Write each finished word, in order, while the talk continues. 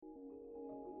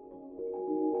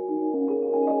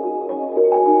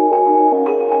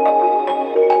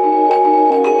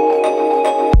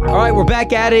we're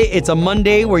back at it. It's a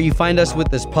Monday where you find us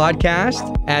with this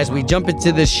podcast. As we jump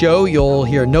into this show, you'll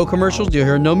hear no commercials, you'll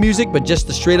hear no music, but just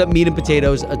the straight up meat and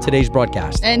potatoes of today's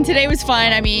broadcast. And today was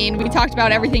fun. I mean, we talked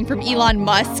about everything from Elon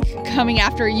Musk coming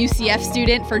after a UCF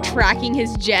student for tracking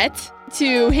his jet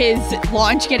to his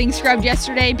launch getting scrubbed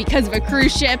yesterday because of a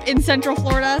cruise ship in Central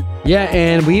Florida. Yeah,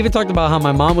 and we even talked about how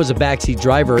my mom was a backseat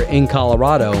driver in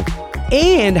Colorado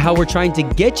and how we're trying to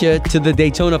get you to the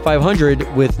Daytona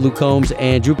 500 with Luke Combs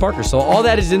and Drew Parker. So all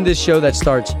that is in this show that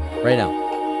starts right now.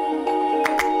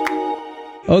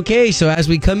 Okay, so as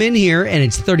we come in here and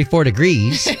it's 34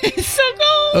 degrees. It's so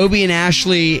cold. Obie and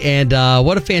Ashley, and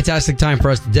what a fantastic time for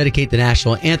us to dedicate the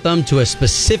national anthem to a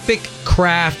specific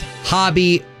craft,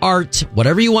 hobby, art,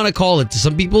 whatever you want to call it. To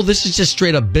some people, this is just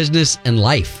straight up business and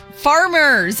life.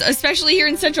 Farmers, especially here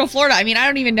in Central Florida. I mean, I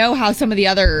don't even know how some of the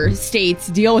other states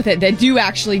deal with it that do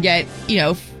actually get,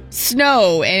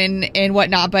 snow and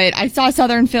whatnot. But I saw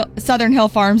Southern Hill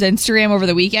Farms Instagram over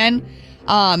the weekend,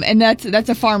 and that's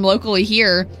a farm locally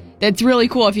here. That's really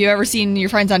cool. If you've ever seen your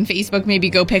friends on Facebook,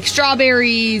 maybe go pick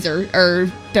strawberries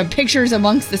or the pictures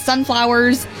amongst the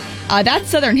sunflowers. That's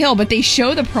Southern Hill, but they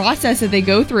show the process that they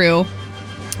go through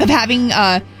of having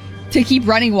to keep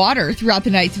running water throughout the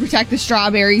night to protect the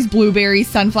strawberries, blueberries,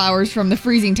 sunflowers from the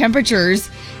freezing temperatures.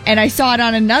 And I saw it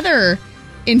on another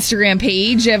Instagram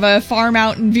page of a farm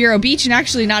out in Vero Beach, and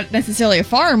actually not necessarily a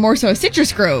farm, more so a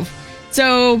citrus grove.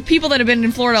 So people that have been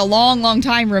in Florida a long, long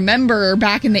time remember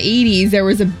back in the 80s, there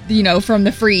was from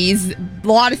the freeze, a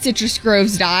lot of citrus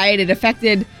groves died. It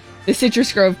affected the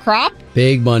citrus grove crop.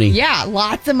 Big money. Yeah,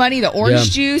 lots of money. The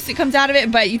orange juice that comes out of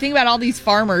it. But you think about all these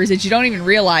farmers that you don't even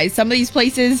realize. Some of these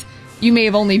places you may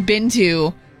have only been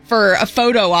to for a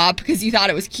photo op because you thought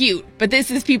it was cute. But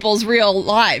this is people's real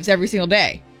lives every single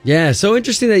day. Yeah, so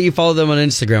interesting that you follow them on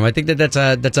Instagram. I think that's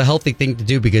a healthy thing to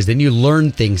do because then you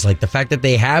learn things like the fact that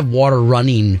they have water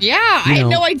running. Yeah, I had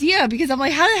no idea because I'm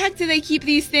like, how the heck do they keep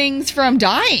these things from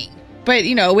dying? But,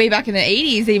 way back in the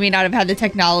 80s, they may not have had the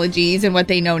technologies and what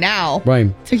they know now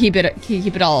to keep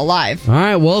it all alive. All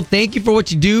right, well, thank you for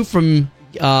what you do from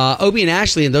Obie and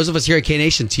Ashley and those of us here at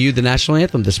K-Nation to you, the national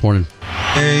anthem this morning.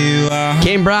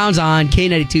 Kane Brown's on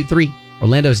K92.3.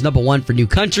 Orlando's number one for new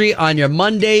country. On your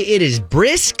Monday, it is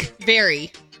brisk.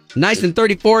 Very. Nice and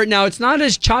 34. Now, it's not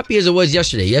as choppy as it was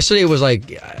yesterday. Yesterday was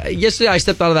yesterday I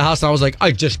stepped out of the house and I was like,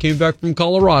 I just came back from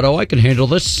Colorado. I can handle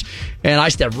this. And I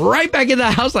stepped right back in the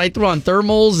house. I threw on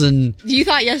thermals and... You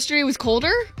thought yesterday was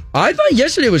colder? I thought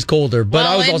yesterday was colder, but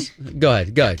I was also... Go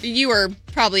ahead. You were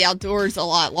probably outdoors a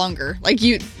lot longer.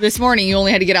 This morning, you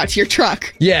only had to get out to your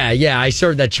truck. Yeah, I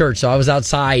served at church, so I was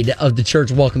outside of the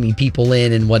church welcoming people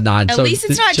in and whatnot. At least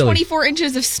it's not chilly. 24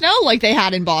 inches of snow like they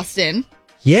had in Boston.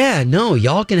 Yeah, no,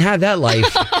 y'all can have that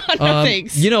life. No,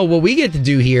 thanks. What we get to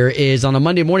do here is on a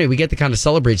Monday morning, we get to kind of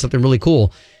celebrate something really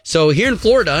cool. So here in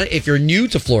Florida, if you're new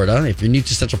to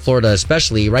Central Florida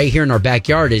especially, right here in our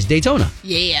backyard is Daytona.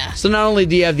 Yeah. So not only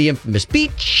do you have the infamous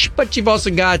beach, but you've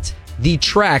also got the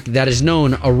track that is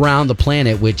known around the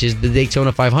planet, which is the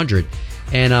Daytona 500.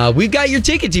 And we've got your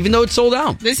tickets, even though it's sold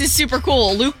out. This is super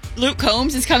cool. Luke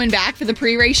Combs is coming back for the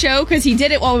pre-race show because he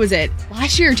did it, what was it,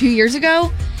 last year or 2 years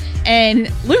ago?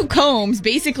 And Luke Combs,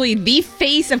 basically the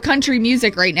face of country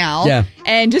music right now. Yeah.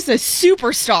 And just a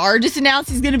superstar. Just announced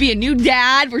he's going to be a new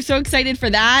dad. We're so excited for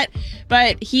that.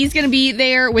 But he's going to be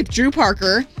there with Drew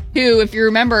Parker, who, if you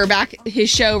remember back his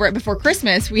show right before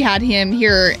Christmas, we had him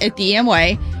here at the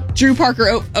Amway. Drew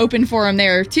Parker opened for him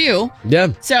there, too. Yeah.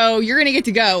 So you're going to get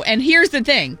to go. And here's the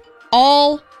thing.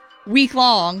 All week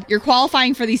long, you're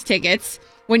qualifying for these tickets.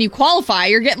 When you qualify,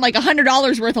 you're getting like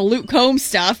 $100 worth of Luke Combs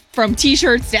stuff, from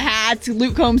t-shirts to hats,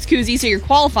 Luke Combs koozies. So you're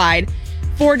qualified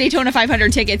for Daytona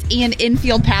 500 tickets and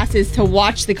infield passes to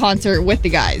watch the concert with the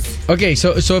guys. Okay,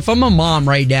 so if I'm a mom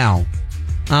right now,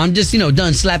 I'm just,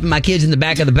 done slapping my kids in the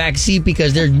back seat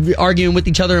because they're arguing with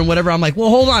each other and whatever. I'm like, well,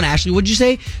 hold on, Ashley, what'd you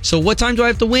say? So what time do I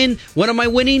have to win? When am I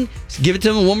winning? Give it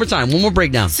to them one more time. One more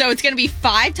breakdown. So it's going to be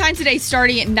 5 times a day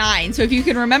starting at 9. So if you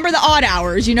can remember the odd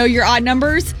hours, your odd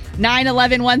numbers, 9,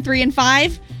 11, 1, 3, and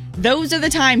 5. Those are the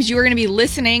times you are going to be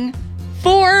listening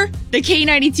for the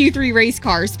K92.3 race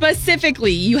car.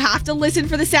 Specifically, you have to listen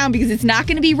for the sound because it's not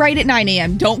going to be right at 9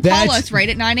 a.m. Don't call us right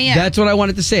at 9 a.m. That's what I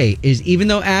wanted to say, is even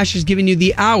though Ash is giving you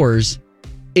the hours,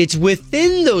 it's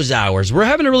within those hours. We're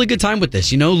having a really good time with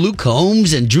this. Luke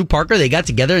Combs and Drew Parker, they got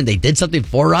together and they did something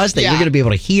for us that you're going to be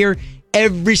able to hear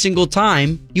every single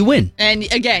time you win. And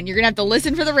again, you're going to have to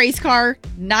listen for the race car,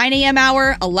 9 a.m.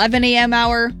 hour, 11 a.m.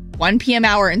 hour, 1 p.m.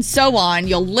 hour, and so on.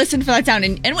 You'll listen for that sound,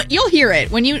 and you'll hear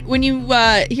it. When you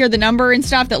hear the number and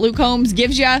stuff that Luke Combs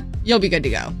gives you, you'll be good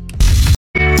to go.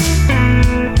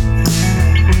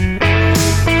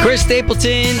 Chris Chris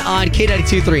Stapleton on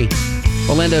K92.3.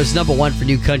 Orlando's number one for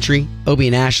new country, Obie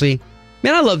and Ashley.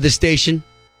 Man, I love this station.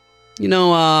 You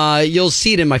know, you'll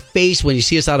see it in my face when you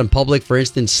see us out in public. For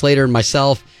instance, Slater and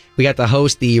myself, we got to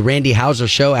host the Randy Houser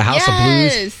show at House of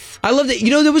Blues. I love that.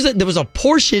 You know, there was a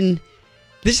portion.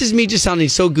 This is me just sounding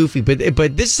so goofy, but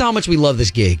this is how much we love this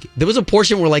gig. There was a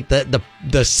portion where like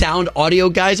the sound audio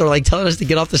guys are like telling us to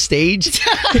get off the stage.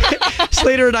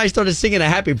 Slater and I started singing a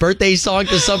happy birthday song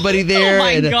to somebody there. Oh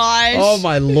my gosh. Oh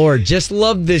my Lord. Just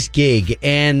love this gig.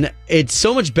 And it's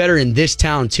so much better in this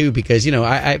town too, because, you know,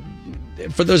 I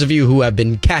for those of you who have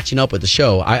been catching up with the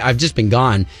show, I've just been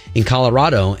gone in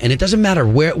Colorado, and it doesn't matter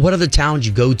what other towns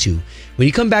you go to. When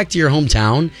you come back to your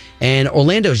hometown, and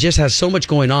Orlando just has so much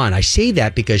going on. I say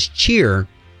that because Cheer,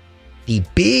 the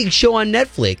big show on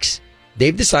Netflix,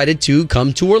 they've decided to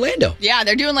come to Orlando. Yeah,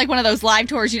 they're doing like one of those live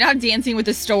tours. You know how Dancing with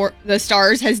the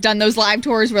Stars has done those live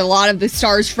tours where a lot of the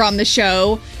stars from the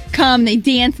show come, they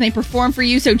dance, and they perform for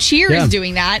you. So Cheer is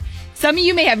doing that. Some of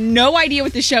you may have no idea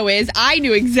what the show is. I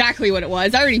knew exactly what it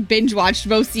was. I already binge watched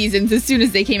both seasons as soon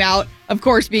as they came out. Of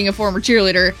course, being a former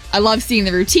cheerleader, I love seeing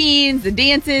the routines, the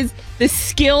dances, the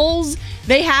skills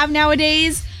they have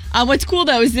nowadays. What's cool,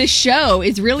 though, is this show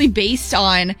is really based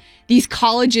on these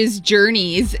colleges'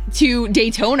 journeys to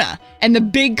Daytona and the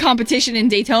big competition in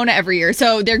Daytona every year.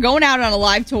 So they're going out on a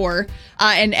live tour,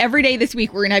 and every day this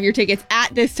week, we're going to have your tickets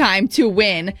at this time to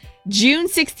win. June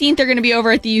 16th, they're going to be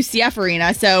over at the UCF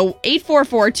Arena. So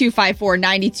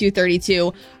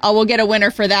 844-254-9232. We'll get a winner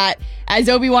for that. As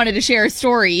Obie wanted to share a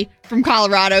story from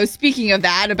Colorado. Speaking of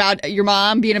that, about your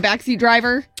mom being a backseat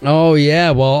driver. Oh,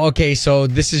 yeah. Well, okay. So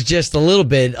this is just a little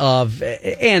bit of,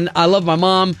 and I love my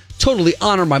mom. Totally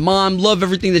honor my mom. Love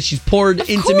everything that she's poured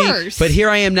into me. But here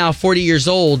I am now, 40 years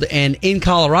old, and in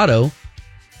Colorado,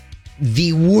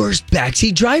 the worst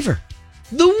backseat driver.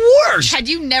 The worst. Had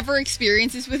you never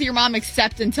experienced this with your mom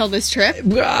except until this trip?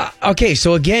 Okay,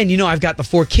 so again, you know, I've got the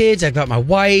 4 kids. I've got my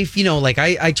wife. You know, like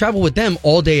I travel with them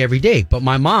all day, every day. But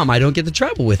my mom, I don't get to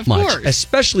travel with much,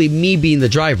 especially me being the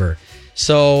driver.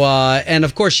 So, and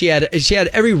of course, she had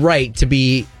every right to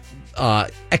be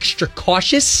extra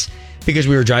cautious because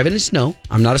we were driving in snow.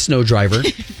 I'm not a snow driver.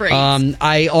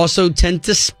 I also tend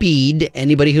to speed.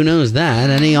 Anybody who knows that,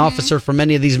 any officer from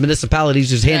any of these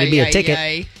municipalities who's handed me a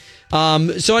ticket.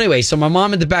 So anyway, so my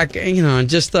mom in the back, you know,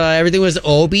 just everything was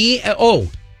Obie.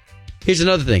 Oh, here's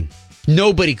another thing.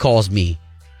 Nobody calls me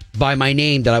by my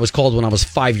name that I was called when I was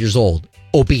 5 years old.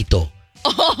 Obito.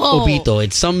 Oh. Obito.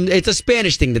 It's a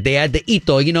Spanish thing that they add the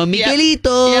ito, you know,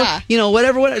 Miguelito, you know,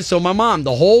 whatever. So my mom,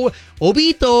 the whole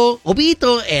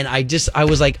Obito. And I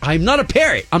was like, I'm not a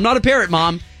parrot. I'm not a parrot,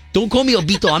 Mom. Don't call me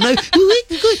Obito. I'm not.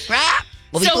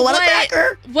 So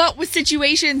what was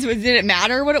situations? Did it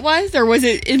matter what it was, or was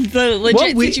it in the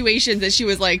legit situations that she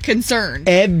was like concerned?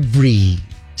 Every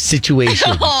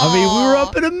situation. I mean, we were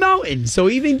up in a mountain, so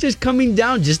even just coming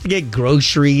down just to get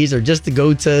groceries or just to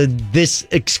go to this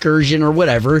excursion or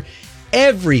whatever,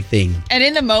 everything. And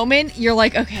in the moment, you're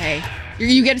like, okay,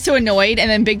 you get so annoyed, and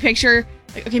then big picture,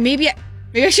 like, okay, maybe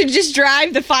I should just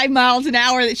drive the 5 miles an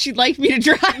hour that she'd like me to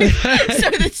drive. So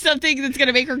that's something that's going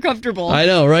to make her comfortable. I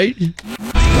know, right?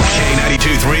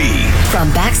 K92.3. From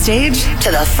backstage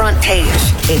to the front page,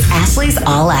 it's Ashley's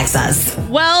All Access.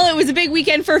 Well, it was a big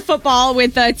weekend for football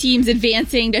with teams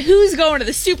advancing to who's going to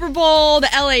the Super Bowl. The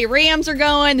LA Rams are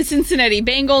going. The Cincinnati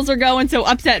Bengals are going. So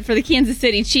upset for the Kansas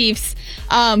City Chiefs.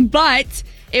 But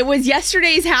it was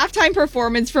yesterday's halftime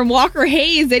performance from Walker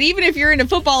Hayes that even if you're into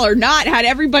football or not, had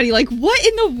everybody like, what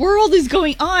in the world is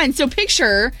going on? So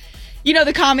picture, you know,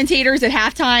 the commentators at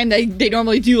halftime, they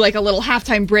normally do like a little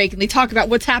halftime break and they talk about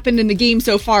what's happened in the game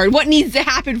so far and what needs to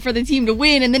happen for the team to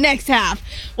win in the next half.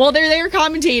 Well, they're there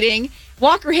commentating.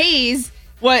 Walker Hayes,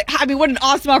 what an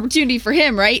awesome opportunity for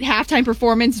him, right? Halftime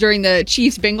performance during the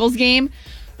Chiefs-Bengals game.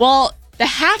 Well, the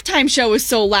halftime show was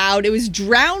so loud, it was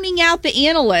drowning out the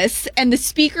analysts, and the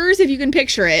speakers, if you can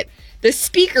picture it, the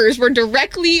speakers were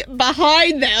directly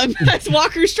behind them as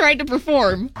Walker's trying to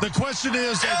perform. The question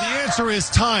is, the answer is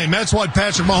time. That's what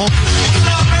Patrick Mahomes... I'm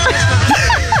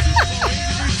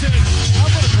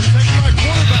going to protect my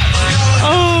quarterback.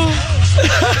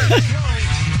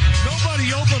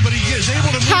 Nobody open, but he is able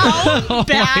to move. How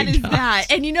bad is that?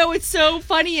 And you know what's so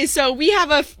funny is, so we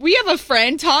have a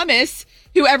friend, Thomas,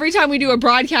 who every time we do a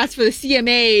broadcast for the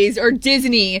CMAs or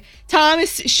Disney,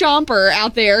 Thomas Schomper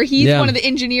out there, he's one of the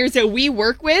engineers that we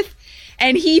work with.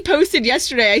 And he posted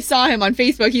yesterday, I saw him on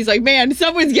Facebook, he's like, man,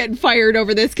 someone's getting fired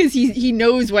over this because he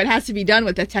knows what has to be done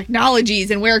with the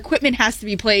technologies and where equipment has to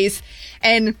be placed.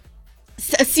 And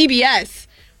CBS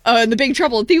The Big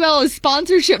Trouble. Think about all the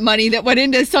sponsorship money that went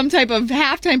into some type of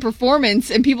halftime performance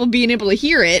and people being able to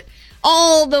hear it.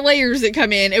 All the layers that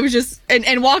come in. It was just,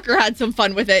 and Walker had some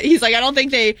fun with it. He's like, I don't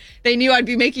think they knew I'd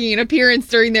be making an appearance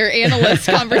during their analyst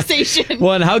conversation.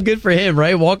 Well, and how good for him,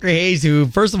 right? Walker Hayes, who,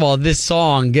 first of all, this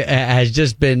song has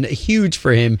just been huge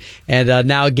for him, and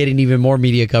now getting even more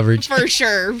media coverage. For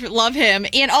sure. Love him.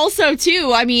 And also,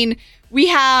 too, I mean, we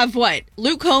have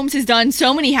Luke Combs has done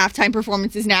so many halftime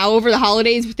performances now over the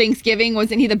holidays. Thanksgiving,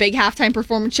 wasn't he the big halftime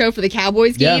performance show for the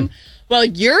Cowboys game? Yeah. Well,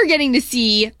 you're getting to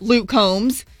see Luke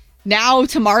Combs. Now,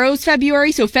 tomorrow's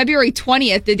February, so February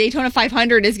 20th, the Daytona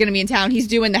 500 is going to be in town. He's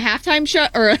doing the halftime show,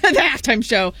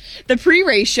 the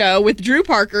pre-race show with Drew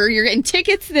Parker. You're getting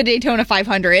tickets to the Daytona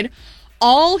 500,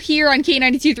 all here on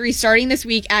K92.3 starting this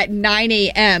week at 9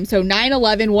 a.m. So 9,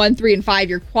 11, 1, 3, and 5,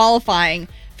 you're qualifying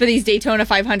for these Daytona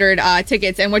 500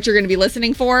 tickets. And what you're going to be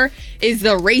listening for is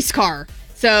the race car.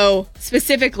 So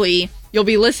specifically, you'll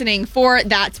be listening for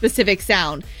that specific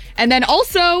sound. And then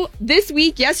also this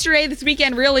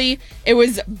weekend, really, it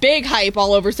was big hype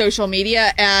all over social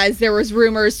media as there was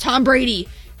rumors Tom Brady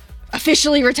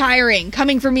officially retiring,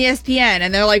 coming from ESPN.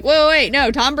 And they're like, wait,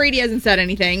 no, Tom Brady hasn't said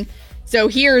anything. So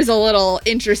here's a little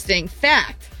interesting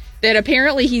fact that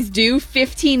apparently he's due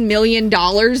 $15 million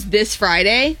this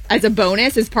Friday as a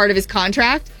bonus as part of his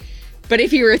contract. But if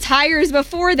he retires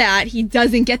before that, he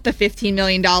doesn't get the $15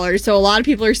 million. So a lot of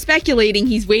people are speculating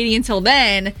he's waiting until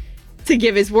then to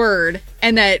give his word,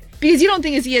 and that because you don't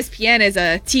think ESPN is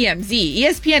a TMZ.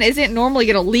 ESPN isn't normally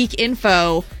going to leak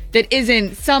info that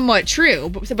isn't somewhat true,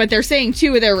 but they're saying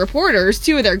two of their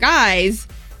guys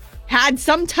had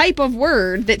some type of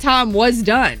word that Tom was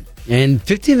done. And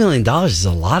 $15 million is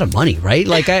a lot of money, right?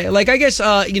 I guess,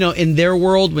 in their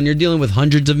world, when you're dealing with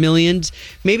hundreds of millions,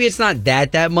 maybe it's not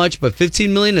that much, but $15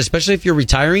 million, especially if you're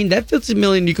retiring, that $15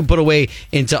 million you can put away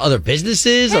into other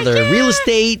businesses, real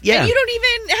estate. Yeah. And you don't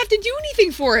even have to do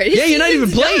anything for it. You're not even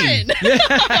playing.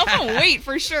 I'm going to wait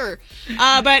for sure.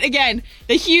 But again,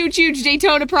 the huge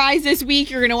Daytona prize this week,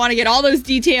 you're going to want to get all those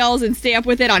details and stay up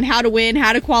with it on how to win,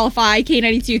 how to qualify,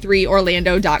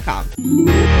 K923Orlando.com.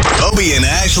 Obie and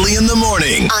Ashley in the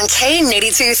morning. On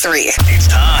K82.3. It's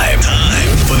time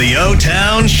for the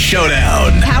O-Town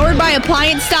Showdown. Powered by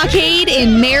Appliance Stockade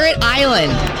in Merritt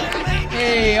Island.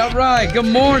 Hey, all right. Good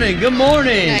morning.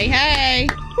 Hey.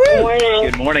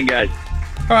 Good morning, guys.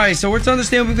 All right, so let's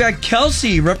understand we've got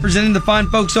Kelsey representing the fine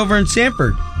folks over in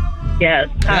Sanford. Yes.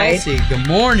 Hi. Kelsey, good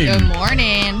morning. Good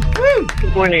morning.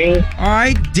 Good morning. All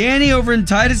right, Danny over in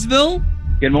Titusville.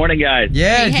 Good morning, guys.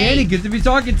 Yeah, Hey. Danny, good to be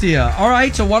talking to you. All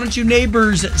right, so why don't you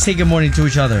neighbors say good morning to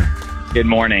each other? Good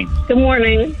morning. Good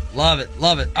morning. Love it.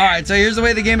 All right, so here's the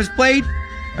way the game is played.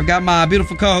 I've got my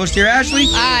beautiful co-host here, Ashley.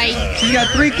 Hi. She's got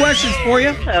 3 questions for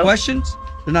you. Hello. Questions.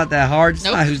 They're not that hard. It's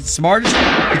not who's the smartest.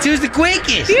 It's who's the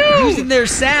quickest. Using their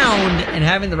sound and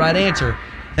having the right answer.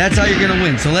 That's how you're going to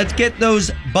win. So let's get those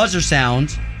buzzer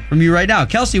sounds from you right now.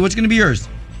 Kelsey, what's going to be yours?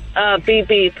 Beep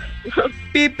beep.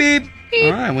 Beep, beep.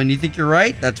 All right, when you think you're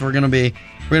right, that's where we're going to be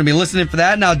listening for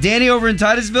that. Now, Danny over in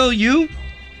Titusville, you?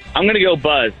 I'm going to go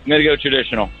Buzz. I'm going to go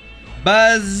traditional.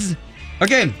 Buzz.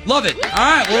 Okay, love it. All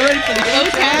right, we're ready for the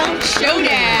O-Town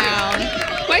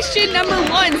Showdown. Question number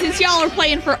 1. Since y'all are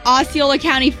playing for Osceola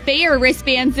County Fair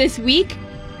wristbands this week,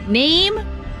 name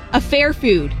a fair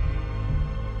food.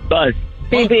 Buzz.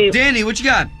 Beep beep. Danny, what you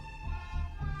got?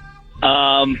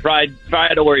 Fried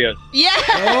Oreos. Yeah.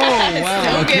 Oh, wow.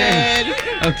 So Okay. good.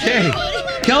 Okay.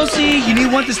 Kelsey, you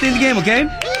need one to stay in the game, okay?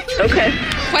 Okay.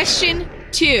 Question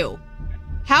 2.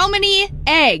 How many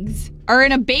eggs are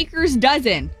in a baker's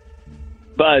dozen?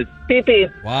 Buzz. Beep beep.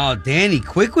 Wow, Danny,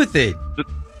 quick with it.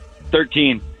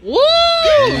 13. Woo!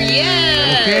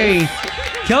 Yeah. Okay.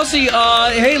 Kelsey,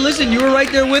 hey, listen, you were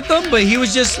right there with him, but he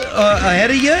was just ahead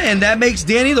of you, and that makes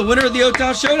Danny the winner of the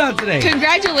O-Town Showdown today.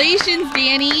 Congratulations,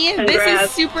 Danny. This Congrats.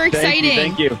 is super exciting.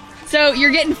 Thank you. So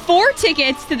you're getting 4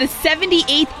 tickets to the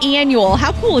 78th annual.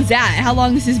 How cool is that? How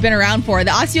long this has been around for?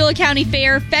 The Osceola County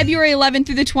Fair, February 11th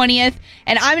through the 20th.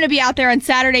 And I'm going to be out there on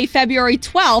Saturday, February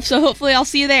 12th. So hopefully I'll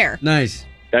see you there. Nice.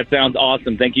 That sounds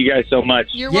awesome. Thank you guys so much.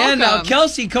 You're Yeah, welcome. now,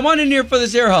 Kelsey, come on in here for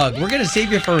this air hug. We're going to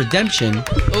save you for redemption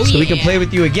Oh, so we can yeah. play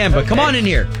with you again. But come on in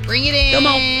here. Bring it in. Come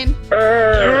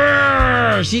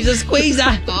on. She's a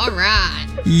squeezer. All right.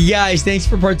 Guys, thanks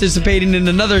for participating in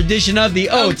another edition of the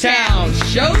O-Town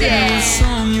Showdown.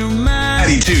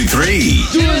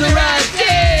 92.3. Doing the right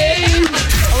thing.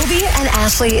 Obie and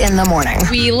Ashley in the morning.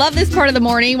 We love this part of the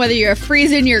morning, whether you're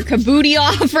freezing your kabooty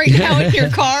off right now in your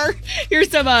car.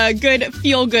 Here's some good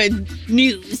feel-good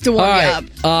news to warm you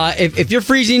up. If you're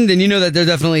freezing, then you know that they're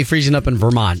definitely freezing up in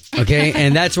Vermont, okay?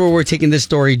 And that's where we're taking this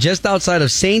story, just outside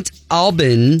of St.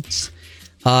 Albans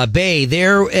Bay.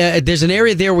 There's an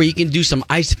area there where you can do some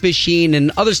ice fishing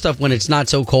and other stuff when it's not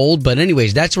so cold. But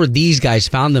anyways, that's where these guys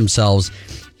found themselves.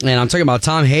 And I'm talking about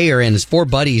Tom Hayer and his 4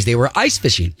 buddies. They were ice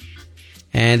fishing.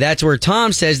 And that's where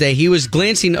Tom says that he was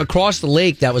glancing across the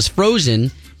lake that was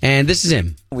frozen. And this is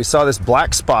him. We saw this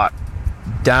black spot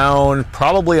down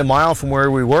probably a mile from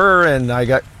where we were, and I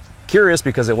got curious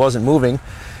because it wasn't moving,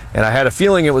 and I had a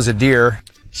feeling it was a deer.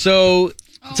 So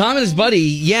Tom and his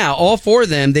buddy, all 4 of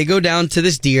them, they go down to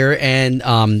this deer, and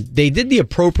they did the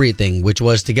appropriate thing, which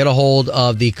was to get a hold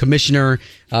of the commissioner,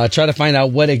 try to find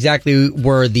out what exactly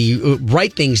were the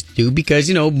right things to do, because,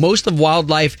 most of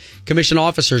wildlife commission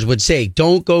officers would say,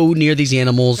 don't go near these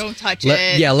animals. Don't touch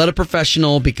it. Yeah, let a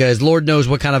professional, because Lord knows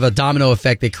what kind of a domino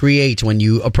effect it creates when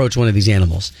you approach one of these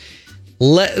animals.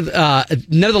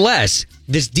 Nevertheless,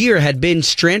 this deer had been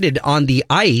stranded on the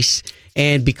ice,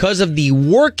 and because of the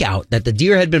workout that the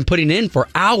deer had been putting in for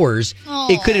hours,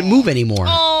 it couldn't move anymore.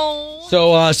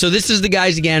 So this is the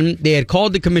guys again. They had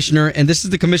called the commissioner, and this is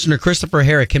the commissioner, Christopher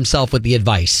Herrick himself, with the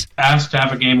advice. Ask to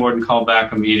have a game warden call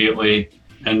back immediately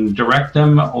and direct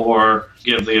them or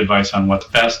give the advice on what's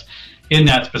best in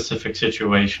that specific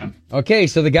situation. Okay,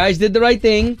 so the guys did the right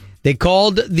thing. They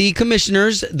called the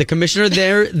commissioners. The commissioner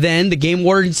there, then the game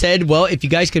warden said, well, if you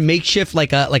guys can make shift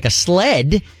like a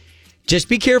sled, just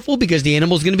be careful because the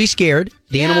animal's going to be scared.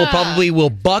 The animal probably will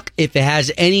buck. If it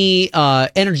has any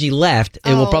energy left,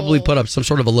 it will probably put up some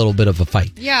sort of a little bit of a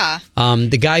fight. Yeah.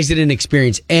 The guys didn't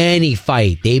experience any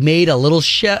fight. They made a little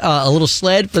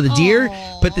sled for the deer,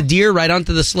 put the deer right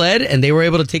onto the sled, and they were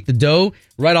able to take the doe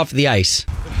right off the ice.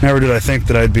 Never did I think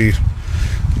that I'd be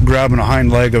grabbing a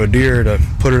hind leg of a deer to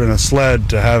put it in a sled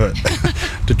to have it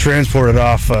to transport it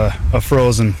off a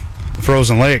frozen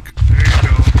lake. There you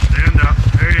go. Stand up.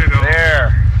 There you go.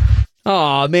 There.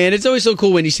 Oh man, it's always so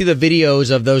cool when you see the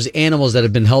videos of those animals that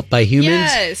have been helped by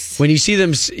humans. Yes. When you see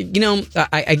them,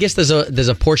 I guess there's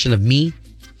a portion of me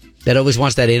that always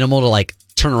wants that animal to like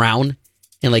turn around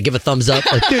and like give a thumbs up.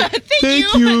 Like,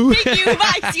 Thank you. Thank you.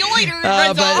 Bye. See you later.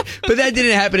 But that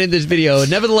didn't happen in this video.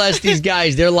 Nevertheless, these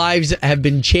guys, their lives have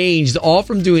been changed, all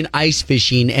from doing ice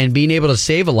fishing and being able to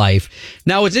save a life.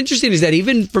 Now, what's interesting is that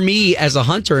even for me as a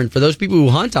hunter and for those people who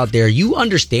hunt out there, you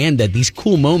understand that these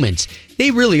cool moments,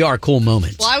 they really are cool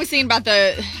moments. Well, I was thinking about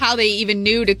how they even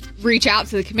knew to reach out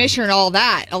to the commissioner and all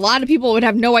that. A lot of people would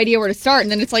have no idea where to start,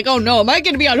 and then it's like, oh no, am I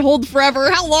going to be on hold forever?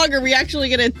 How long are we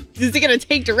actually is it going to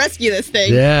take to rescue this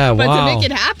thing? Yeah, But wow. to make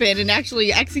it happen and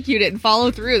actually execute it and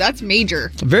follow through, that's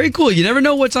major. Very cool. You never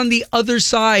know what's on the other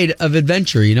side of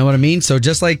adventure. You know what I mean? So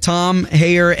just like Tom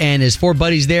Hayer and his 4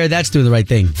 buddies there, that's doing the right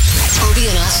thing. Obie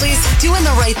and Ashley's Doing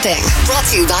the Right Thing. Brought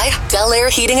to you by Bel Air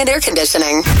Heating and Air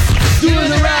Conditioning. Doing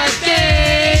the right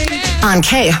thing. On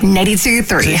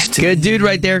K92.3. Good dude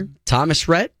right there. Thomas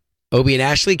Rhett, Obie and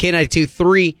Ashley,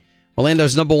 K92.3.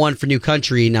 Orlando's number 1 for new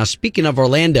country. Now, speaking of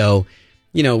Orlando,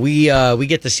 we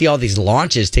get to see all these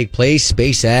launches take place,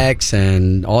 SpaceX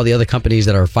and all the other companies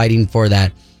that are fighting for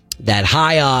that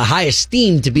high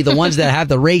esteem to be the ones that have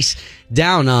the race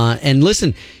down. And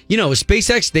listen,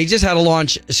 SpaceX, they just had a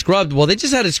launch scrubbed. Well, they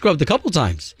just had it scrubbed a couple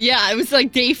times. Yeah, it was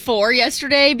like day 4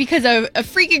 yesterday because a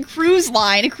freaking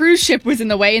a cruise ship was in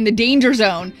the way in the danger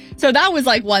zone. So that was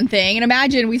like one thing. And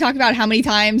imagine, we talk about how many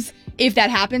times, if that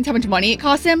happens, how much money it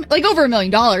costs them. Like over $1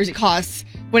 million it costs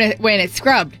when it's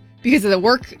scrubbed. Because of the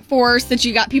workforce that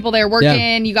you got people there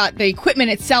working, you got the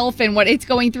equipment itself and what it's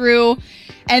going through.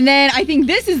 And then I think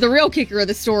this is the real kicker of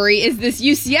the story, is this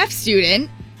UCF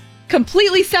student,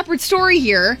 completely separate story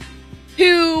here,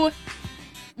 who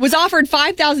was offered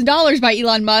 $5,000 by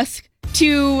Elon Musk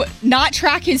to not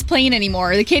track his plane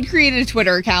anymore. The kid created a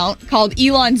Twitter account called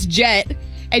Elon's Jet,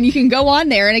 and you can go on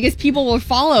there, and I guess people will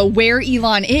follow where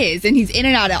Elon is. And he's in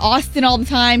and out of Austin all the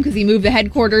time because he moved the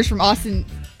headquarters from Austin,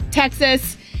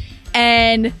 Texas.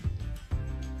 And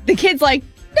the kid's like,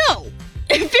 no,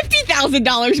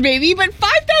 $50,000 maybe, but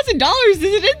 $5,000 is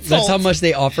an insult. That's how much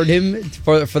they offered him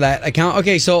for that account.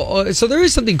 Okay, so there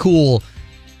is something cool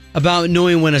about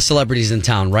knowing when a celebrity's in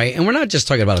town, right? And we're not just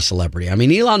talking about a celebrity. I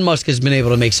mean, Elon Musk has been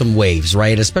able to make some waves,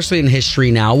 right? Especially in history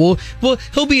now. Well,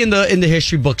 he'll be in the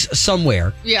history books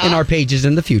somewhere in our pages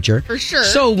in the future. For sure.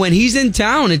 So when he's in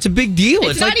town, it's a big deal.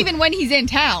 It's not like, even when he's in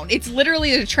town. It's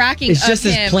literally the tracking it's of just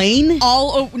him. his plane?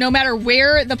 No matter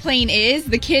where the plane is,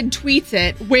 the kid tweets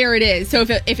it where it is. So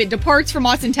if it departs from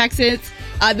Austin, Texas,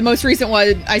 the most recent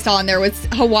one I saw in there was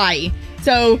Hawaii.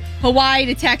 So Hawaii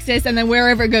to Texas, and then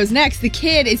wherever it goes next, the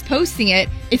kid is posting it.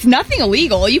 It's nothing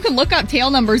illegal. You can look up tail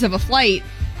numbers of a flight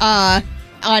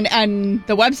on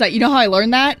the website. You know how I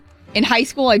learned that? In high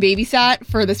school, I babysat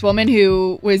for this woman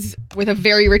who was with a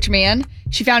very rich man.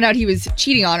 She found out he was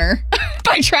cheating on her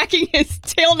by tracking his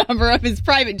tail number of his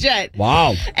private jet.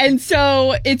 Wow. And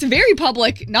so it's very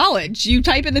public knowledge. You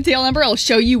type in the tail number, it'll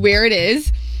show you where it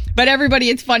is. But everybody,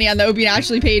 it's funny, on the Obie and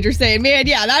Ashley page are saying, man,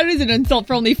 yeah, that is an insult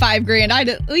for only $5,000. I'd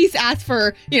at least ask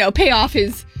for, pay off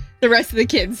the rest of the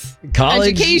kids'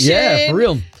 college education. Yeah, for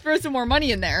real. Throw some more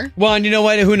money in there. Well, and you know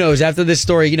what? Who knows? After this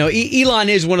story, Elon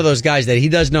is one of those guys that he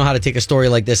does know how to take a story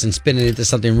like this and spin it into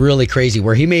something really crazy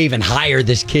where he may even hire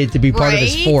this kid to be part of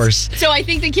his force. So I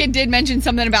think the kid did mention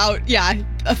something about,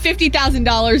 a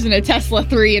 $50,000 in a Tesla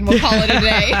 3 and we'll call it a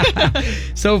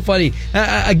day. So funny.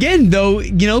 Again, though,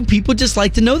 people just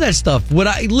like to know that stuff.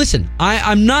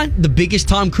 I'm not the biggest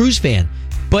Tom Cruise fan,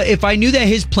 but if I knew that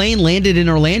his plane landed in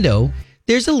Orlando,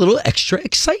 there's a little extra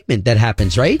excitement that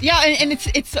happens, right? Yeah, and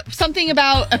it's something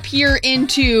about a peer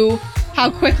into how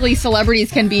quickly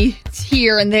celebrities can be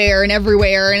here and there and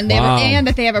everywhere, and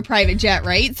that they have a private jet,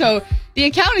 right? So the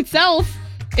account itself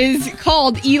is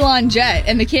called Elon Jet,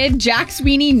 and the kid, Jack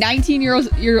Sweeney, 19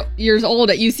 years old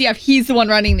at UCF, he's the one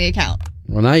running the account.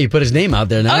 Well, now you put his name out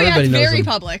there. Now everybody knows him. Very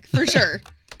public, for sure.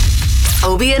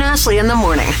 Obie and Ashley in the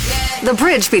morning. The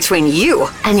bridge between you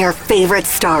and your favorite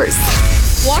stars.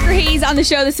 Walker Hayes on the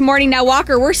show this morning. Now,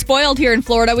 Walker, we're spoiled here in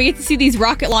Florida. We get to see these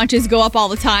rocket launches go up all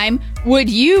the time.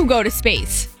 Would you go to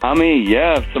space? I mean,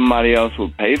 yeah, if somebody else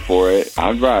would pay for it,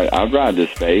 I'd ride to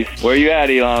space. Where you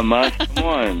at, Elon Musk? Come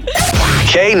on.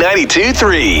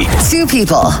 K92.3. Two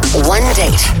people, one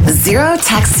date, 0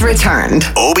 texts returned.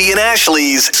 Obie and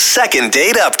Ashley's second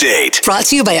date update. Brought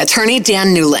to you by attorney Dan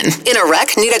Newlin. In a wreck,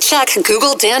 need a check,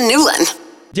 Google Dan Newlin.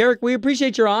 Derek, we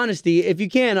appreciate your honesty. If you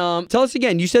can, tell us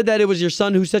again. You said that it was your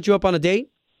son who set you up on a date?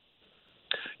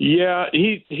 Yeah,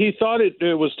 he thought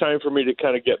it was time for me to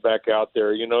kind of get back out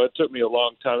there. It took me a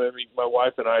long time. I mean, my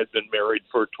wife and I had been married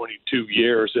for 22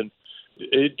 years, and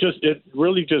it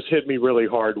really just hit me really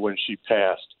hard when she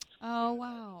passed. Oh,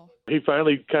 wow. He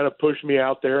finally kind of pushed me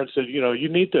out there and said, you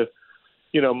need to,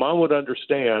 Mom would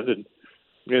understand. And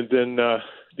then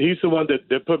he's the one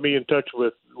that put me in touch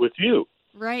with you.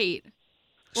 Right.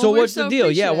 So what's the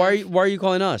deal? Yeah, why are you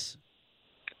calling us?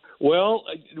 Well,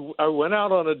 I went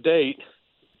out on a date.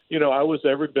 I was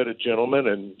every bit a gentleman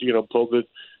and, pulled the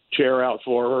chair out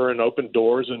for her and opened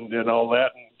doors and all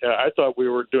that. And I thought we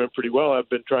were doing pretty well. I've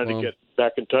been trying to get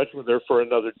back in touch with her for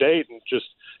another date and just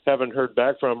haven't heard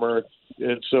back from her.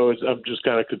 And so I'm just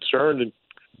kind of concerned and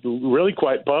really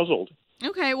quite puzzled.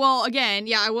 Okay, well, again,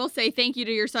 I will say thank you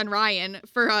to your son, Ryan,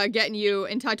 for getting you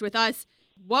in touch with us.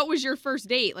 What was your first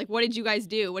date? Like, what did you guys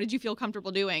do? What did you feel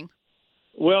comfortable doing?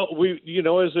 Well,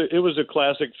 it was a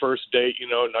classic first date,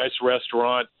 nice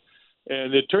restaurant,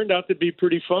 and it turned out to be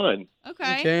pretty fun.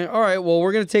 Okay. All right. Well,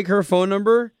 we're going to take her phone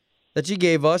number that she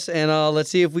gave us, and let's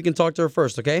see if we can talk to her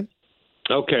first, okay?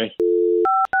 Okay.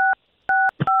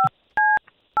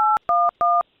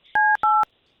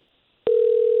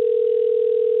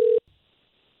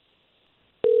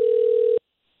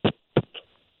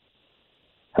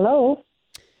 Hello?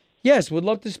 Yes, would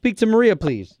love to speak to Maria,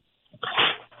 please.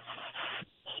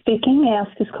 Speaking. May I ask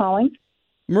who's calling?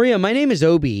 Maria, my name is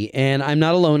Obie, and I'm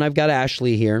not alone. I've got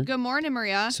Ashley here. Good morning,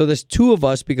 Maria. So there's two of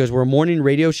us because we're morning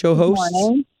radio show hosts. Good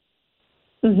morning.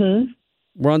 Mm-hmm.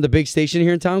 We're on the big station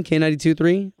here in town,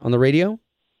 K92.3, on the radio.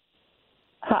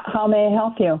 How may I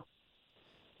help you?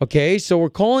 Okay, so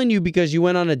we're calling you because you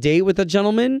went on a date with a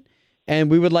gentleman, and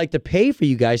we would like to pay for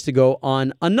you guys to go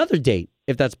on another date,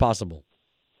 if that's possible.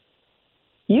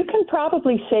 You can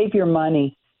probably save your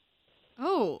money.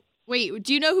 Oh, wait.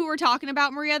 Do you know who we're talking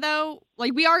about, Maria, though?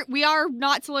 Like, we are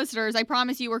not solicitors. I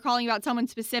promise you we're calling about someone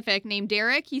specific named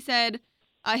Derek. He said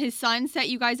his son set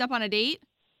you guys up on a date.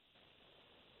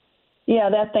 Yeah,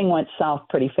 that thing went south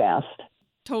pretty fast.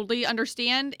 Totally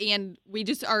understand. And we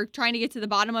just are trying to get to the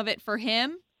bottom of it for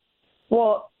him.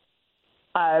 Well,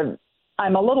 I'm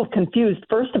a little confused.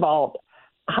 First of all,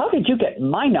 how did you get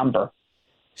my number?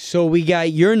 So we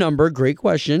got your number, great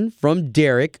question, from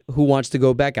Derek, who wants to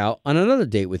go back out on another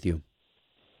date with you.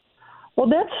 Well,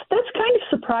 that's kind of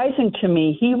surprising to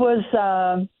me. He was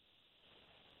a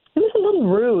little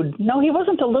rude. No, he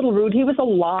wasn't a little rude. He was a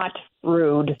lot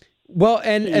rude. Well,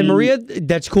 and Maria,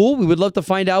 that's cool. We would love to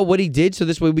find out what he did, so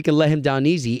this way we can let him down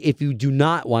easy if you do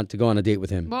not want to go on a date with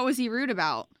him. What was he rude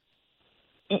about?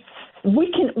 Let's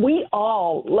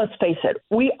face it,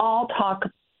 we all talk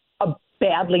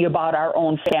badly about our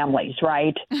own families,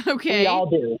 right? Okay. We all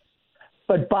do.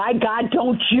 But by God,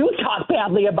 don't you talk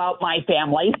badly about my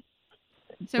family.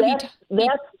 So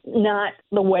that's not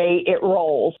the way it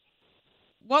rolls.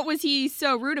 What was he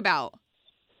so rude about?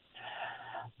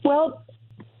 Well,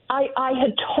 I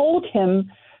had told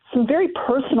him some very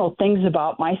personal things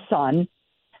about my son.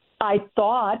 I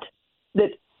thought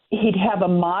that he'd have a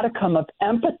modicum of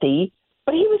empathy,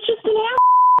 but he was just an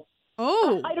asshole.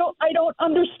 Oh. I don't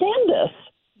understand this.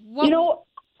 What? You know,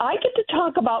 I get to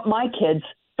talk about my kids,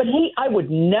 but I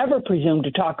would never presume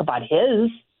to talk about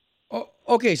his. Oh,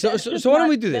 okay, so why don't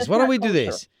we do this? Why don't we do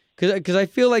this? Because I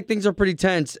feel like things are pretty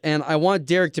tense, and I want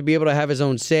Derek to be able to have his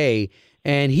own say.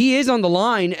 And he is on the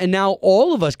line, and now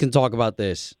all of us can talk about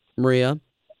this. Maria?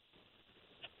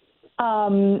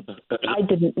 I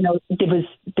didn't know.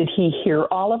 Did he hear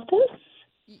all of this?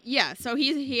 Yeah, so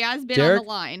he has been Derek? on the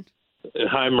line.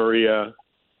 Hi, Maria.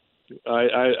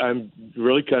 I'm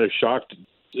really kind of shocked.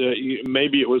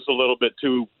 Maybe it was a little bit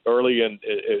too early, and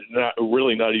not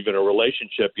even a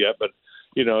relationship yet. But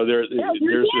you're there's damn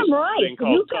this right. thing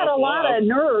called You've got tough a lot love. of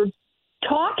nerve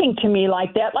talking to me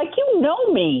like that, like you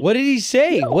know me. What did he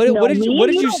say? You don't What know did me.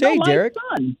 you don't say, know my Derek?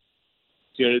 son.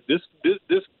 This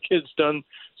kid's done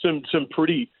some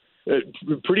pretty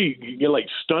like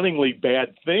stunningly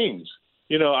bad things.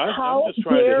 I'm How just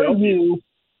trying to dare help you?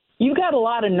 You got a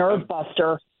lot of nerve,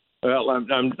 Buster. Well,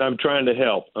 I'm trying to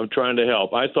help.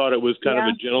 I thought it was kind of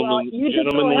a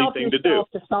gentlemanly help thing to do.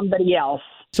 yourself to somebody else.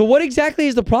 So what exactly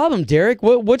is the problem, Derek?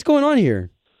 What's going on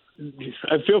here?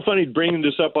 I feel funny bringing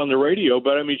this up on the radio,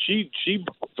 but I mean, she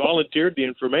volunteered the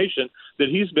information that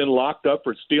he's been locked up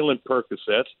for stealing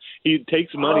Percocets. He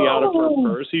takes money out of her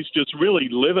purse. He's just really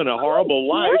living a horrible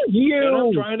life. And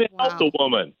I'm trying to help the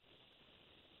woman.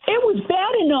 It was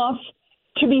bad enough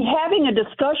to be having a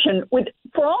discussion with,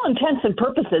 for all intents and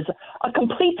purposes, a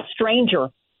complete stranger.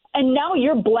 And now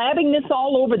you're blabbing this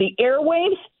all over the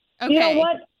airwaves? Okay. You know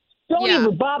what? Don't Yeah.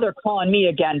 even bother calling me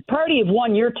again. Party of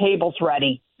one, your table's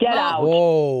ready. Get out.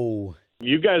 Whoa.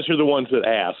 You guys are the ones that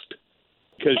asked.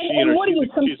 Because And what are you,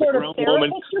 some she's a sort of grown woman.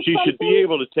 therapist or She should be something?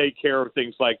 able to take care of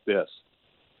things like this.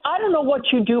 I don't know what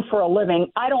you do for a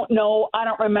living. I don't know. I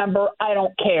don't remember. I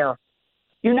don't care.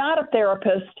 You're not a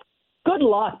therapist. Good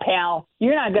luck, pal.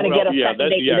 You're not going to get a second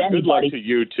date with good luck anybody. to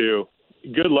you too.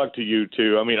 Good luck to you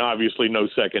too. I mean, obviously no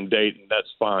second date, and that's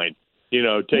fine. Take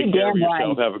You're care of damn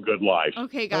yourself. right. Have a good life.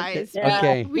 Okay, guys. Yeah.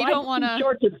 Okay. We Life's don't too want to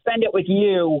short to spend it with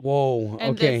you. Whoa.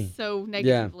 end Okay. this so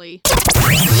negatively.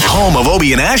 Home of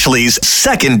Obie and Ashley's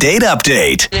second date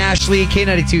update. Ashley,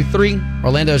 K92.3,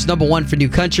 Orlando's #1 for new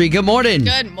country. Good morning.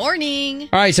 Good morning.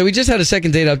 All right, so we just had a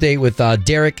second date update with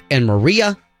Derek and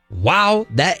Maria. Wow,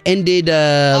 that ended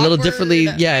a little Awkward. differently.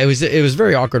 Yeah, it was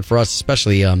very awkward for us,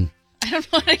 especially. I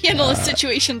don't know how to handle a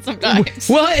situation sometimes.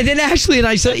 Well, and then Ashley and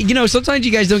I said, sometimes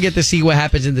you guys don't get to see what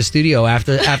happens in the studio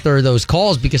after those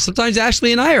calls because sometimes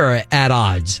Ashley and I are at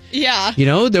odds. Yeah.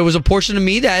 There was a portion of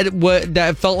me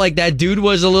that felt like that dude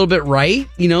was a little bit right.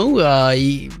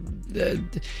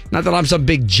 Not that I'm some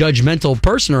big judgmental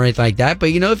person or anything like that, but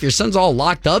if your son's all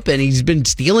locked up and he's been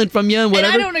stealing from you and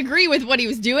whatever. And I don't agree with what he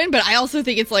was doing, but I also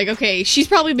think it's like, okay, she's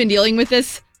probably been dealing with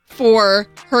this for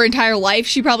her entire life.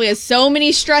 She probably has so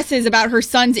many stresses about her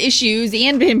son's issues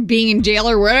and him being in jail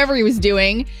or whatever he was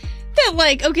doing that,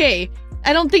 like, okay,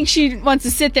 I don't think she wants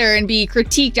to sit there and be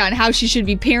critiqued on how she should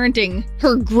be parenting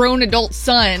her grown adult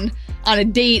son on a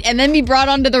date and then be brought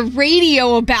onto the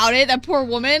radio about it. That poor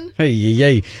woman.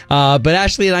 Hey. But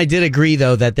Ashley and I did agree,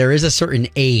 though, that there is a certain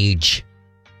age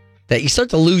that you start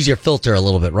to lose your filter a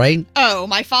little bit, right? Oh,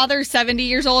 my father's 70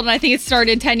 years old, and I think it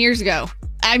started 10 years ago.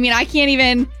 I mean, I can't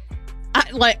even,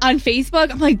 like, on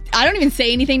Facebook, I'm like, I don't even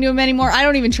say anything to him anymore. I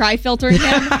don't even try filtering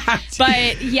him.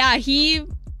 But, yeah,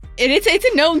 it's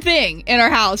a known thing in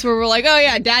our house where we're like, oh,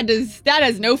 yeah, dad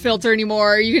has no filter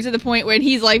anymore. You get to the point when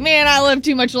he's like, man, I live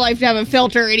too much life to have a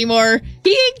filter anymore.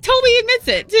 He totally admits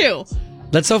it, too.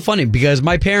 That's so funny because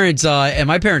my parents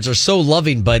are so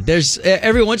loving, but there's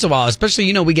every once in a while,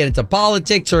 especially, we get into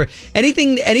politics or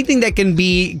anything that can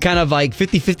be kind of like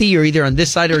 50-50. You're either on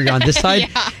this side or you're on this side.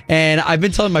 Yeah. And I've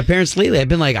been telling my parents lately, I've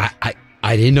been like,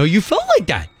 I didn't know you felt like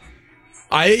that.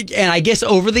 I guess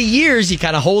over the years you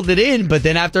kind of hold it in, but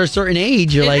then after a certain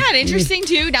age, you're Isn't like, that interesting,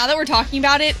 too? Now that we're talking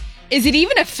about it, is it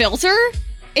even a filter?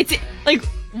 It's like,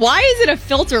 why is it a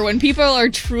filter when people are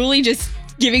truly just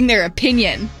giving their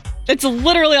opinion? That's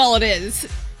literally all it is.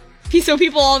 So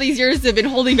people all these years have been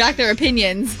holding back their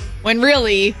opinions when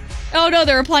really, oh no,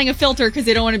 they're applying a filter because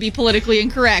they don't want to be politically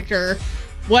incorrect or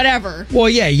whatever. Well,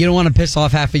 yeah, you don't want to piss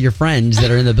off half of your friends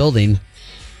that are in the building.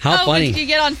 How funny. But you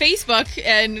get on Facebook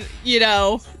and,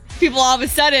 people all of a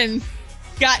sudden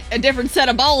got a different set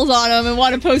of balls on them and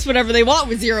want to post whatever they want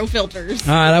with zero filters.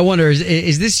 All right, I wonder,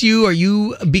 is this you? Are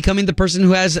you becoming the person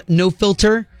who has no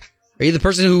filter? Are you the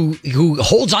person who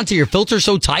holds onto your filter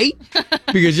so tight?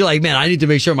 Because you're like, man, I need to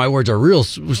make sure my words are real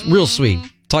sweet.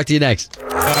 Talk to you next.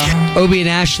 Obie and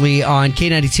Ashley on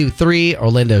K92.3,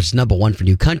 Orlando's #1 for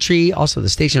new country. Also, the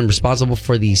station responsible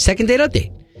for the second date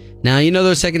update. Now, you know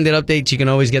those second date updates, you can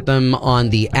always get them on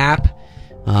the app.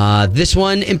 This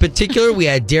one in particular, we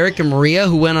had Derek and Maria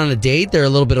who went on a date. They're a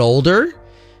little bit older.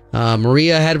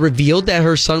 Maria had revealed that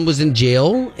her son was in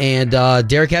jail, and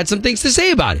Derek had some things to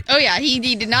say about it. Oh, yeah.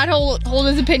 He did not hold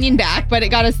his opinion back, but it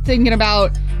got us thinking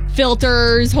about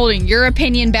filters, holding your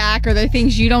opinion back, or the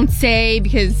things you don't say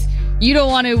because you don't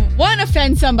want to, one,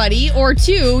 offend somebody, or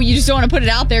two, you just don't want to put it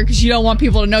out there because you don't want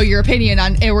people to know your opinion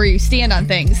on and where you stand on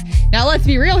things. Now, let's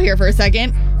be real here for a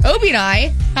second. Obie and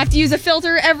I have to use a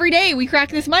filter every day we crack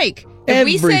this mic. If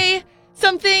we say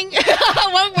something,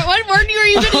 what word were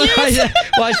you going to use?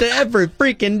 Well, I said every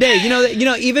freaking day. You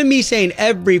know, even me saying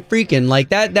every freaking, like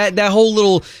that whole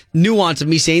little nuance of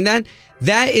me saying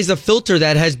that is a filter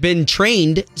that has been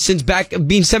trained since back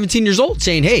being 17 years old,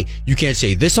 saying, hey, you can't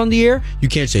say this on the air. You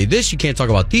can't say this. You can't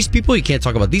talk about these people. You can't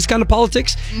talk about these kind of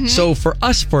politics. Mm-hmm. So for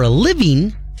us, for a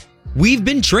living, we've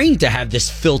been trained to have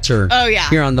this filter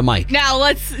here on the mic. Now,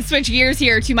 let's switch gears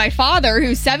here to my father,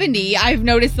 who's 70. I've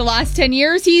noticed the last 10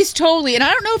 years, he's totally, and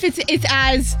I don't know if it's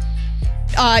as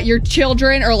your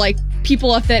children or like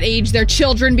people of that age, their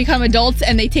children become adults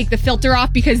and they take the filter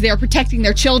off because they're protecting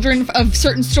their children of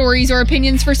certain stories or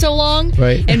opinions for so long.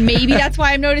 Right. And maybe that's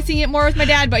why I'm noticing it more with my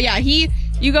dad. But yeah, you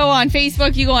go on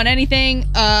Facebook, you go on anything.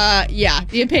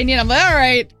 The opinion, I'm like, all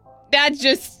right. That's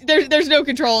just, there's no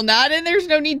control in that, and there's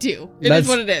no need to. That's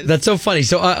what it is. That's so funny.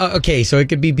 So, okay, so it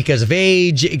could be because of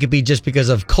age. It could be just because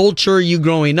of culture, you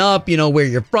growing up, where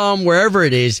you're from, wherever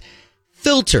it is.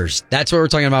 Filters. That's what we're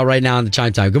talking about right now on the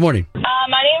Chime Time. Good morning.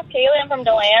 My name's Kaylee. I'm from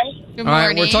DeLand. Good morning. All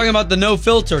right, we're talking about the no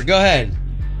filter. Go ahead.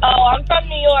 Oh, I'm from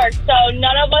New York, so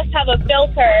none of us have a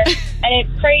filter, and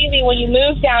it's crazy when you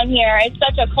move down here. It's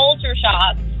such a culture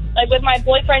shock. Like with my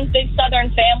boyfriend's big Southern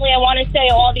family, I want to say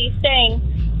all these things,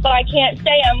 but I can't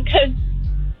say them because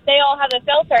they all have a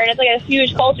filter, and it's like a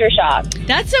huge culture shock.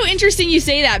 That's so interesting you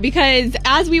say that, because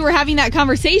as we were having that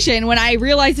conversation, when I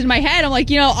realized in my head, I'm like,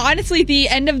 honestly, at the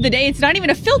end of the day, it's not even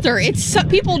a filter. It's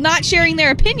people not sharing their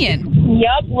opinion.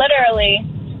 Yep, literally.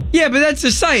 Yeah, but that's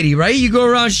society, right? You go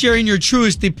around sharing your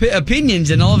truest opinions,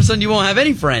 and all of a sudden you won't have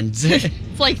any friends.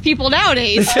 It's like people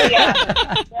nowadays. Oh, yeah.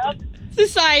 Yep.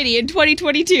 Society in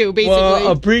 2022, basically.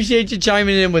 Well, appreciate you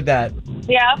chiming in with that.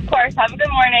 Yeah, of course. Have a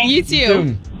good morning. You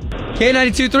too.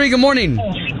 K92.3, good morning.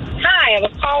 Hi, I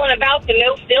was calling about the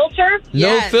no filter.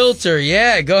 No filter,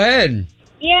 yeah, go ahead.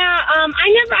 Yeah,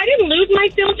 I didn't lose my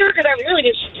filter because I really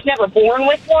just never born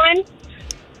with one.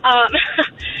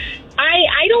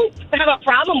 I don't have a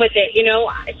problem with it.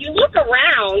 If you look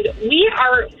around, we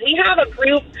have a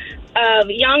group of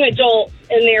young adults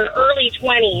in their early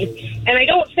 20s, and I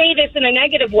don't say this in a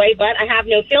negative way, but I have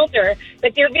no filter,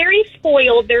 but they're very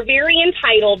spoiled, they're very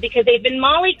entitled because they've been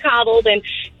mollycoddled and,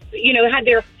 had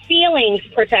their feelings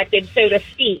protected, so to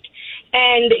speak.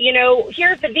 And,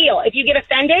 here's the deal. If you get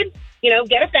offended,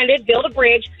 build a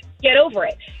bridge, get over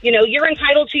it. You're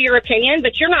entitled to your opinion,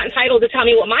 but you're not entitled to tell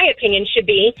me what my opinion should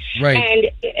be. Right.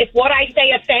 And if what I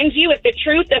say offends you, if the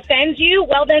truth offends you,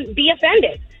 well, then be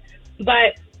offended.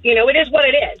 But, it is what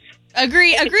it is.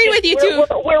 Agreed with you, too.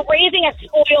 We're raising a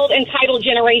spoiled, entitled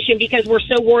generation because we're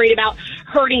so worried about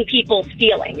hurting people's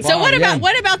feelings. So what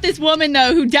about this woman,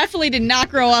 though, who definitely did not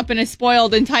grow up in a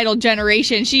spoiled, entitled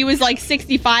generation? She was like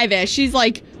 65-ish. She's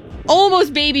like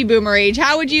almost baby boomer age.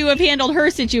 How would you have handled her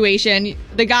situation?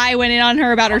 The guy went in on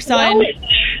her about her son.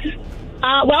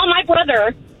 Well, my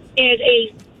brother is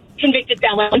a convicted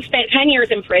felon, spent 10 years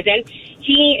in prison.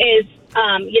 He is,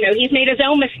 he's made his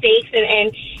own mistakes,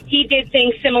 and he did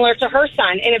things similar to her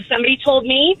son. And if somebody told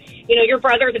me, your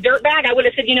brother's a dirtbag, I would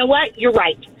have said, you know what? You're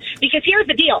right. Because here's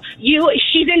the deal.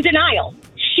 She's in denial.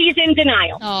 She's in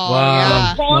denial. Oh, wow.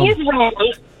 What's wrong is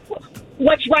wrong.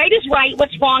 What's right is right.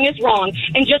 What's wrong is wrong.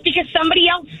 And just because somebody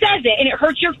else says it and it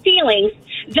hurts your feelings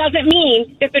doesn't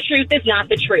mean that the truth is not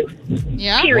the truth.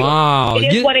 Yeah. Period. Wow.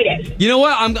 It is what it is. You know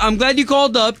what? I'm glad you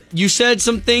called up. You said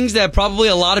some things that probably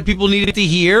a lot of people needed to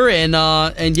hear, and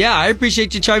yeah, I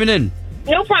appreciate you chiming in.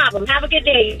 No problem. Have a good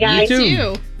day, guys. You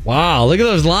too. Wow, look at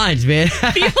those lines, man.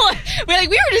 We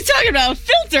were just talking about a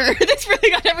filter. This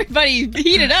really got everybody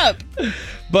heated up.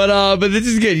 But this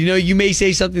is good. You may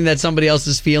say something that somebody else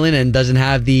is feeling and doesn't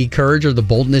have the courage or the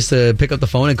boldness to pick up the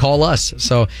phone and call us.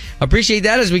 So appreciate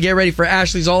that as we get ready for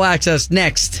Ashley's All Access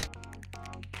next.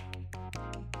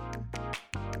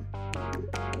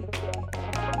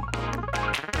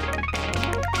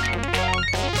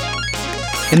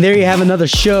 And there you have another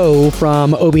show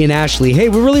from Obie and Ashley. Hey,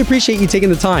 we really appreciate you taking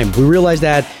the time. We realize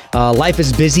that life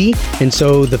is busy, and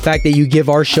so the fact that you give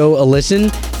our show a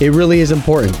listen, it really is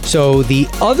important. So the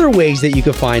other ways that you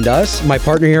can find us, my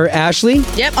partner here, Ashley.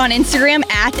 Yep, on Instagram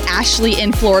at Ashley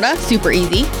in Florida. Super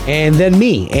easy. And then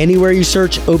me. Anywhere you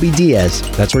search Obie Diaz,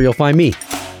 that's where you'll find me.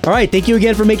 All right, thank you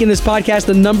again for making this podcast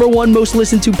the #1 most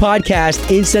listened to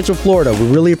podcast in Central Florida. We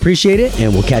really appreciate it,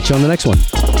 and we'll catch you on the next one.